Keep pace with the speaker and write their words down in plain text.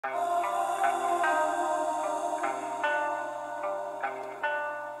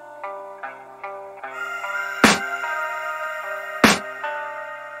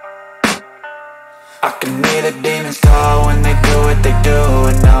can hear the demons call when they do what they do.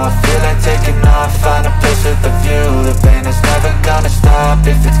 And now I feel like taking off, find a place with a view. The pain is never gonna stop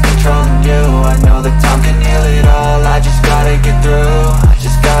if it's controlling you. I know that time can heal it all, I just gotta get through. I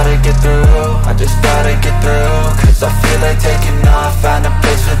just gotta get through, I just gotta get through. Cause I feel like taking off, find a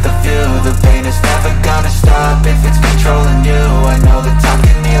place with a view. The pain is never gonna stop if it's controlling you. I know that time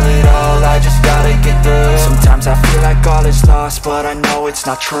can heal it all, I just gotta get through. Sometimes I feel like all is lost, but I know it's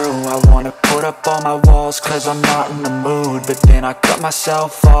not true. I wanna put up all my walls cause I'm not in the mood, but then I cut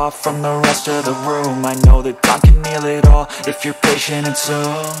myself off from the rest of the room. I know that time can heal it all if you're patient, and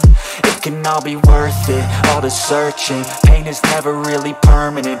soon it can all be worth it, all the searching. Pain is never really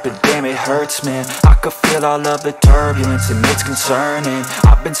permanent, but damn it hurts, man. I could feel all of the turbulence and it's concerning.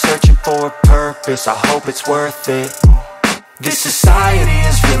 I've been searching for a purpose, I hope it's worth it. This society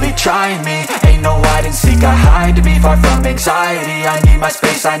is really trying me. Ain't no hide and seek, I hide to be far from anxiety. I need my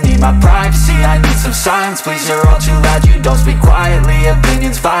space, I need my privacy. I need some silence, please, you're all too loud. You don't speak quietly,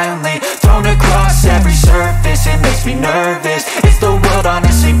 opinions violently thrown across every surface. It makes me nervous, is the world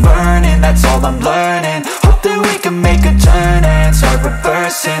honestly burning? That's all I'm learning. Hope that we can make a turn and start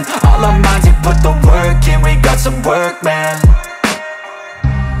reversing all our minds and put the work in. We got some work, man.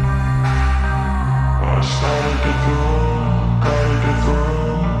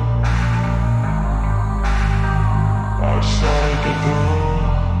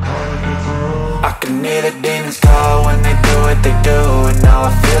 I can hear the demons call when they do what they do. And now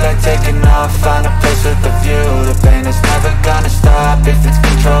I feel like taking off, find a place with a view. The pain is never gonna stop if it's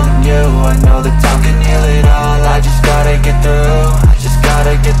controlling you. I know that time can heal it all, I just gotta get through. I just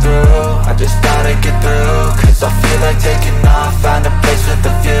gotta get through, I just gotta get through. Cause I feel like taking off, find a place with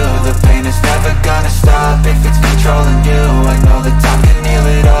a view. The pain is never gonna stop if it's controlling you. I know that time can heal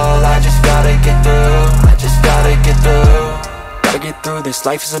it all, I just gotta get through. I just gotta get through. Gotta get through this,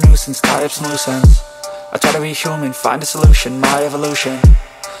 life is a nuisance, tie up some loose ends. I try to be human, find a solution, my evolution.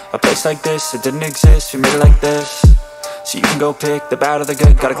 A place like this, it didn't exist, we made it like this. So you can go pick the bad or the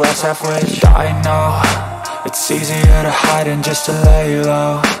good, got a glass half wish. I know, it's easier to hide than just to lay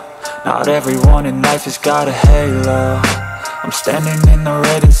low. Not everyone in life has got a halo. I'm standing in the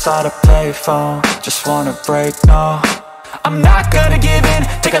red inside a payphone, just wanna break, no. I'm not gonna give in,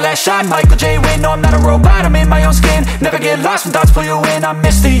 take a last shot, Michael J. Win. No, I'm not a robot, I'm in my own skin. Never get lost when thoughts pull you in. I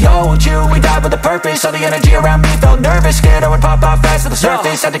miss the old you, we died with a purpose. All the energy around me felt nervous, scared I would pop out fast to the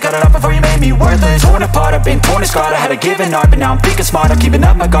surface. Had to cut it off before you made me worthless. Torn apart, I've been torn and scarred. I had a given art, but now I'm thinking smart. I'm keeping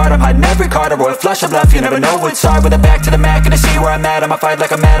up my guard, I'm hiding every card. A royal flush of bluff, you never know what's hard. With a back to the mat, gonna see where I'm at. I'ma fight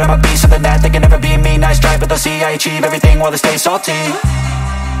like I'm mad, I'ma be something that they can never be me. Nice try, but they'll see I achieve everything while they stay salty.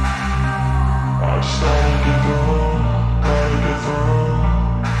 I started to go.